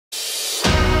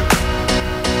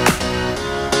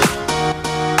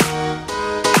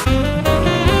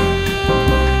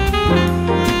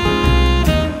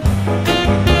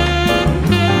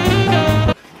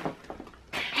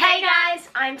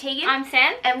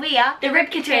and we are the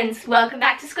Rybka twins. Welcome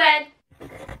back to Squared.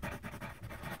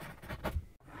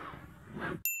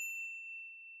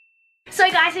 So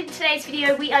guys, in today's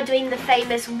video we are doing the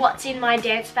famous what's in my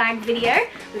dance bag video.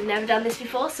 We've never done this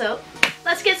before, so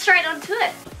let's get straight onto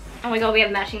it. Oh my god, we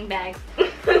have matching bags.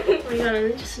 Oh my god,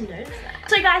 I just noticed that.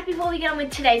 So guys, before we get on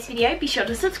with today's video, be sure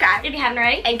to subscribe If you haven't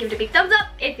already, and give it a big thumbs up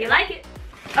if you like it.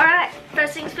 Alright,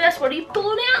 first things first, what are you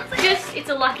pulling out? it's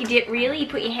a lucky dip really. You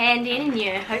put your hand in and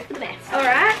you hope for the best.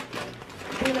 Alright,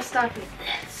 I'm going to start with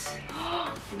this.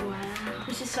 Wow.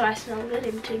 This is so I smell good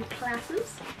in between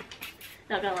classes.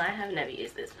 Not gonna lie, I've never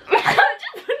used this before. I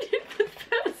just put it for the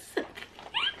first second.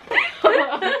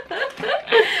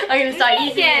 I'm gonna start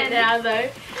using it now though,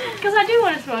 because I do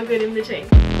want to smell good in between.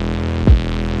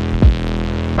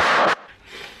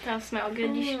 That'll smell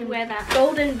good. You should wear that.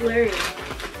 Golden blue.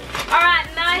 Alright,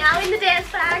 Now in the dance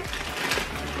bag.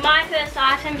 my first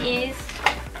item is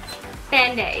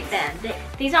Band-Aids. Band-Aid.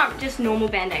 These aren't just normal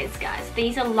Band-Aids, guys.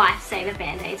 These are lifesaver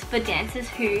Band-Aids for dancers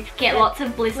who get lots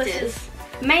of blisters.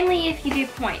 Mainly if you do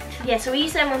point. Yeah, so we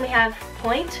use them when we have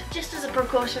point, just as a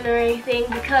precautionary thing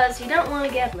because you don't want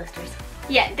to get blisters.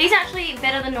 Yeah, these are actually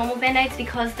better than normal Band-Aids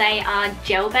because they are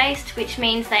gel-based, which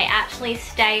means they actually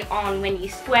stay on when you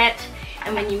sweat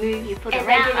and when you move your foot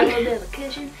around. They give a little bit of a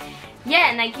cushion.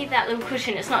 Yeah, and they give that little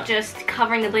cushion. It's not just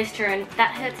covering the blister, and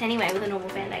that hurts anyway with a normal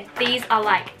Band-Aid. These are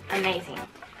like amazing.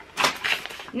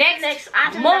 Next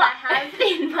item that I have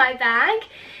in my bag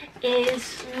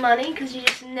is money, because you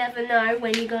just never know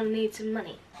when you're going to need some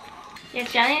money. Yeah,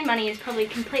 Australian money is probably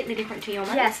completely different to your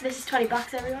money. Yeah, so this is 20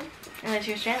 bucks, everyone. Unless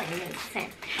you're Australian, then it's the same.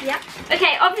 Yeah.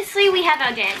 Okay, obviously we have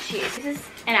our dance shoes. This is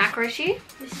an acro shoe.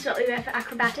 This is what we wear for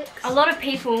acrobatics. A lot of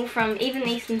people from even the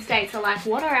eastern states are like,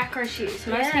 what are acro shoes?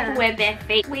 Most people wear bare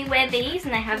feet. We wear these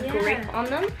and they have grip on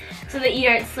them so that you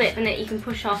don't slip and that you can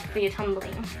push off for your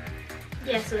tumbling.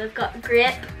 Yeah, so they've got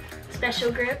grip,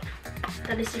 special grip,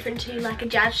 that is different to like a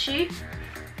jazz shoe.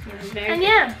 And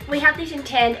yeah, we have these in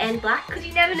tan and black because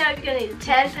you never know if you're going to need a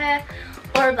tan pair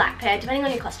or a black pair, depending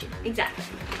on your costume. Exactly.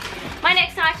 My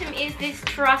next item is this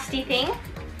trusty thing.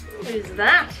 What is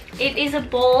that? It is a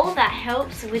ball that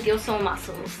helps with your sore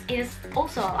muscles. It is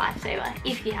also a lifesaver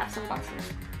if you have sore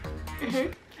muscles.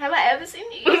 Have I ever seen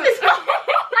you use this ball?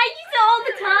 I use it all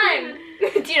the time.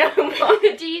 Do you know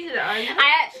what? Do you use it on?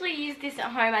 I actually use this at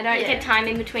home. I don't get time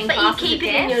in between but classes. But you keep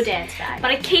it in your dance bag. But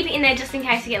I keep it in there just in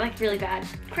case you get like really bad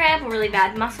cramp or really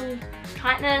bad muscle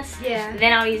tightness. Yeah.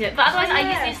 Then I'll use it. But otherwise I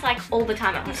use this like all the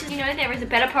time at home. You know, there is a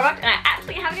better product and I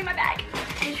actually have it in my bag.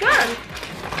 Which one?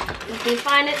 Let me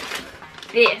find it.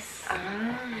 This.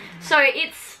 So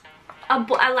it's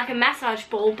like a massage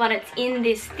ball, but it's in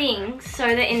this thing so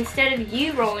that instead of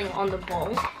you rolling on the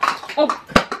ball,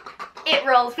 it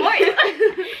rolls for you.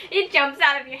 It jumps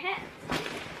out of your hands.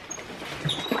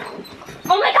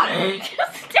 Oh my god, I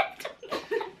just stepped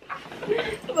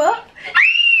on What?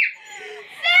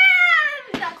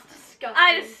 Sam! That's disgusting.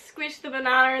 I just squished the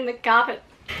banana in the carpet.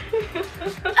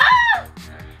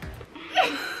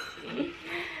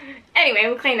 Anyway,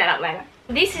 we'll clean that up later.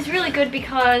 This is really good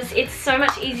because it's so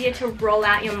much easier to roll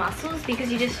out your muscles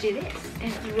because you just do this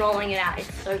and it's rolling it out.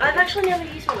 It's so good. I've actually never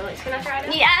used one of these. Can I try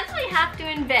it? You actually have to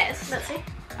invest. Let's see.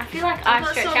 I feel like I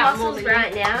stretch out more than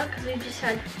right now because we've just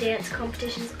had dance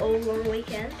competitions all long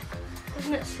weekend.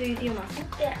 Doesn't it soothe your muscles?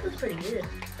 Yeah, it was pretty good.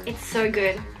 It's so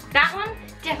good. That one,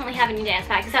 definitely have in your dance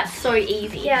bag because that's so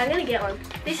easy. Yeah, I'm gonna get one.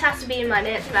 This has to be in my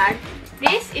dance bag.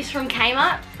 This is from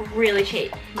Kmart, really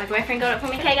cheap. My boyfriend got it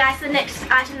for me. Okay guys, the next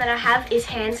item that I have is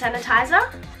hand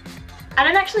sanitizer. I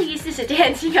don't actually use this at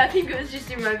dancing, I think it was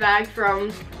just in my bag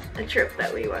from a trip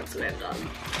that we once went on.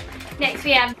 Next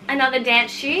we have another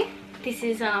dance shoe. This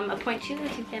is a point shoe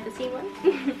if you've never seen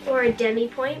one. Or a demi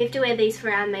point. We have to wear these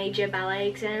for our major ballet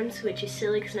exams, which is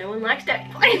silly because no one likes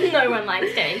demi point. No one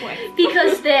likes demi point.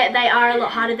 Because they are a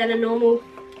lot harder than a normal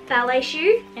ballet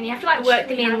shoe. And you have to like work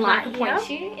them in like a point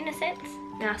shoe in a sense.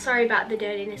 Now, sorry about the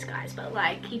dirtiness guys, but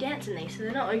like you dance in these so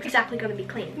they're not exactly going to be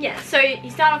clean. Yeah, so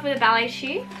you start off with a ballet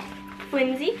shoe,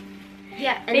 flimsy.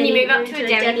 Yeah, and then you move up to a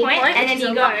demi point and then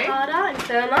you go harder and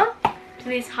firmer. To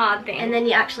this hard thing. And then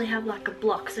you actually have like a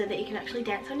block so that you can actually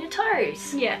dance on your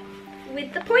toes. Yeah.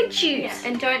 With the point shoes. Yeah,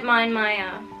 and don't mind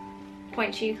my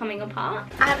point shoe coming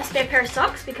apart. I have a spare pair of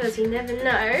socks because you never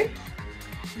know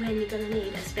when you're going to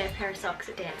need a spare pair of socks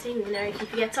at dancing. You know, if you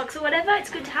forget socks or whatever, it's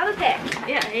good to have a pair.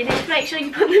 Yeah, it is. Just make sure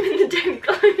you put them in the demi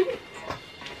clothes.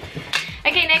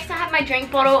 Okay, next I have my drink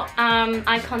bottle.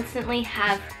 I constantly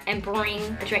have and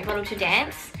bring a drink bottle to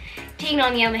dance. Teagan,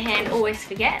 on the other hand, always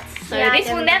forgets. So this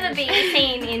will never be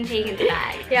seen in Teagan's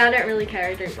bag. Yeah, I don't really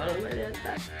carry a drink bottle in my dance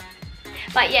bag.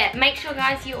 But yeah, make sure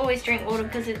guys you always drink water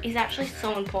because it is actually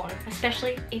so important,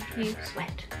 especially if you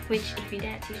sweat, which if you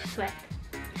dance you sweat.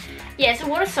 Yeah, so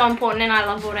water's so important and I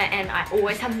love water and I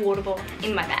always have a water bottle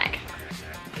in my bag.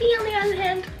 Me on the other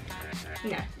hand,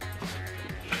 no.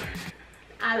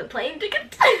 I have a plane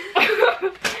ticket.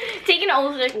 Teagan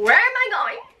also, where am I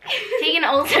going? Teagan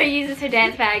also uses her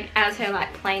dance bag as her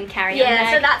like plane carry-on Yeah,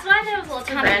 bag. so that's why there was lots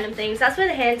of random things. That's where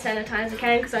the hand sanitizer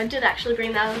came, because I did actually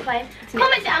bring that on the plane.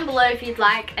 Comment down below if you'd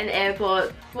like an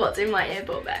airport, what's in my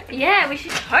airport bag. Yeah, we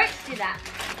should hope to do that.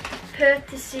 Perth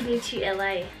to Sydney to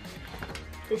LA.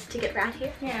 This ticket right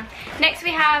here. Yeah. Next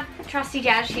we have trusty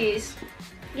jazz shoes.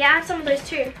 Yeah, I have some of those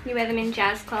too. You wear them in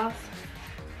jazz class.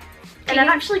 And I've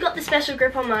actually got the special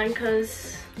grip on mine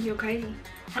because you're crazy.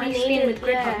 How do I you need spin it, with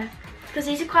grip on? Because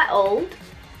these are quite old.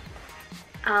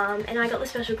 And I got the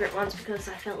special grip ones because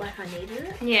I felt like I needed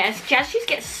it. Yes, jazz shoes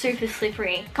get super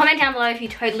slippery. Comment down below if you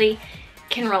totally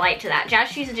can relate to that. Jazz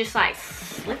shoes are just like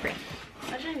slippery.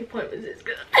 I don't know your point was this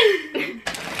good.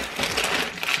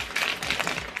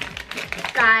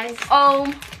 Guys,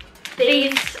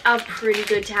 these are pretty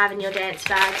good to have in your dance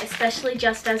bag, especially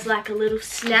just as like a little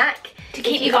snack. To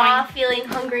keep if you are feeling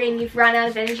hungry and you've run out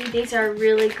of energy, these are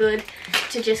really good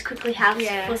to just quickly have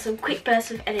for some quick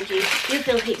bursts of energy. You'll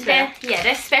feel heaps better. Yeah,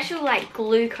 they're special like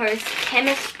glucose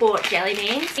chemist sport jelly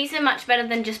beans. These are much better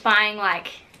than just buying like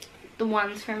the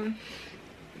ones from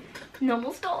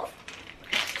normal stores.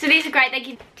 So these are great. They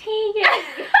give Teagan.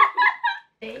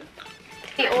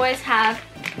 We always have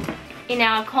in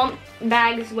our comp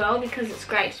bag as well because it's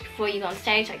great before you go on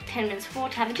stage, like 10 minutes before,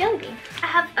 to have a jelly bean. I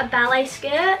have a ballet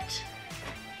skirt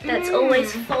that's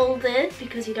always folded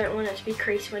because you don't want it to be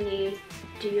creased when you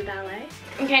do your ballet.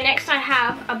 Okay, next I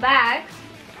have a bag,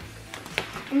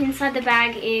 and inside the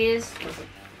bag is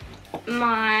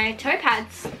my toe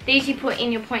pads. These you put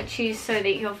in your point shoes so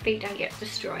that your feet don't get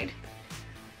destroyed.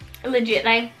 Legit,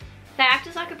 they act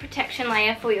as like a protection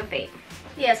layer for your feet.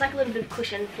 Yeah, it's like a little bit of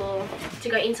cushion to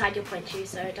go inside your point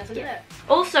shoes so it doesn't hurt.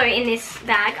 Also in this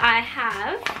bag I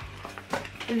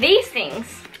have these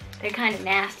things. They're kind of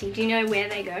nasty. Do you know where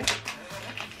they go?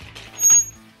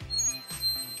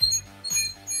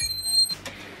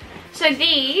 So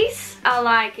these are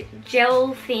like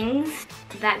gel things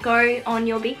that go on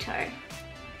your big toe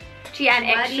to add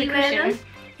extra cushion.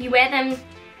 You wear them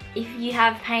if you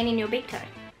have pain in your big toe.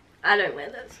 I don't wear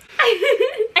those.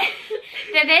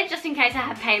 They're there just in case I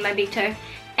have pain in my big toe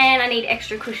and I need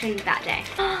extra cushion that day.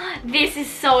 This is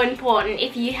so important.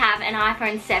 If you have an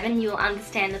iPhone 7, you'll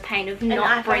understand the pain of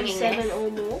not bringing this. An iPhone 7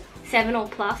 or more? 7 or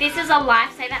plus. This is a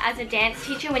lifesaver as a dance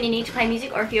teacher when you need to play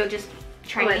music or if you're just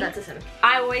training. Oh, that's a 7.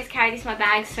 I always carry this in my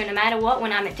bag, so no matter what,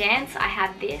 when I'm at dance, I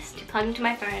have this to plug into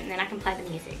my phone and then I can play the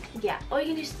music. Yeah, or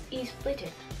you can just use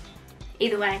Bluetooth.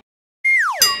 Either way.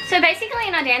 So basically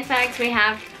in our dance bags we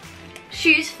have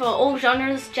shoes for all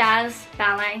genres, jazz,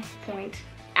 ballet, point,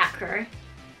 acro.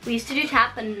 We used to do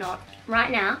tap, but not right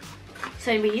now.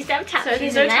 So we used to have tap shoes in there.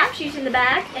 So there's no tap shoes in the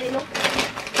bag anymore.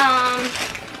 I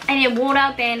need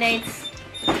water, band-aids,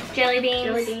 jelly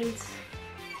beans,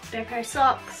 spare pair of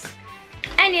socks.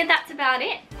 And yeah, that's about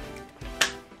it.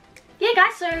 Yeah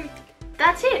guys, so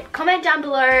that's it. Comment down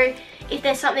below if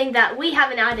there's something that we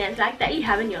have in our dance bag that you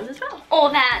have in yours as well. Or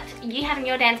that you have in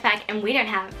your dance bag and we don't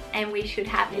have and we should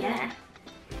have in there.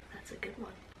 That's a good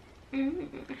one.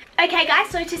 Okay guys,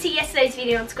 so to see yesterday's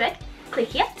video on Squared, click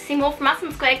here. To see more from us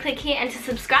on Squared, click here. And to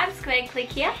subscribe to Squared, click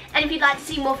here. And if you'd like to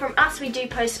see more from us, we do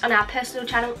post on our personal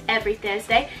channel every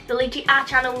Thursday. The link to our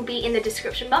channel will be in the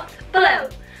description box below.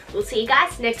 We'll see you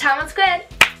guys next time on Squared.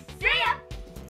 See ya!